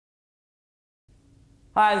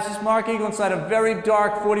Hi, this is Mark Eagle inside a very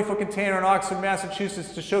dark 40-foot container in Oxford,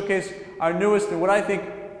 Massachusetts to showcase our newest and what I think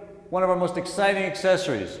one of our most exciting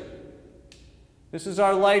accessories. This is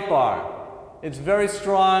our light bar. It's very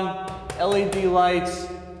strong, LED lights.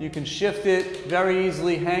 You can shift it very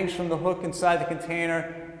easily, hangs from the hook inside the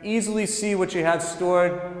container. Easily see what you have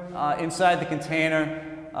stored inside the container.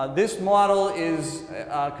 This model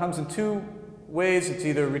comes in two ways. It's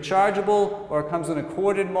either rechargeable or it comes in a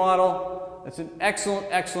corded model. It's an excellent,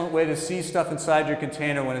 excellent way to see stuff inside your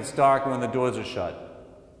container when it's dark and when the doors are shut.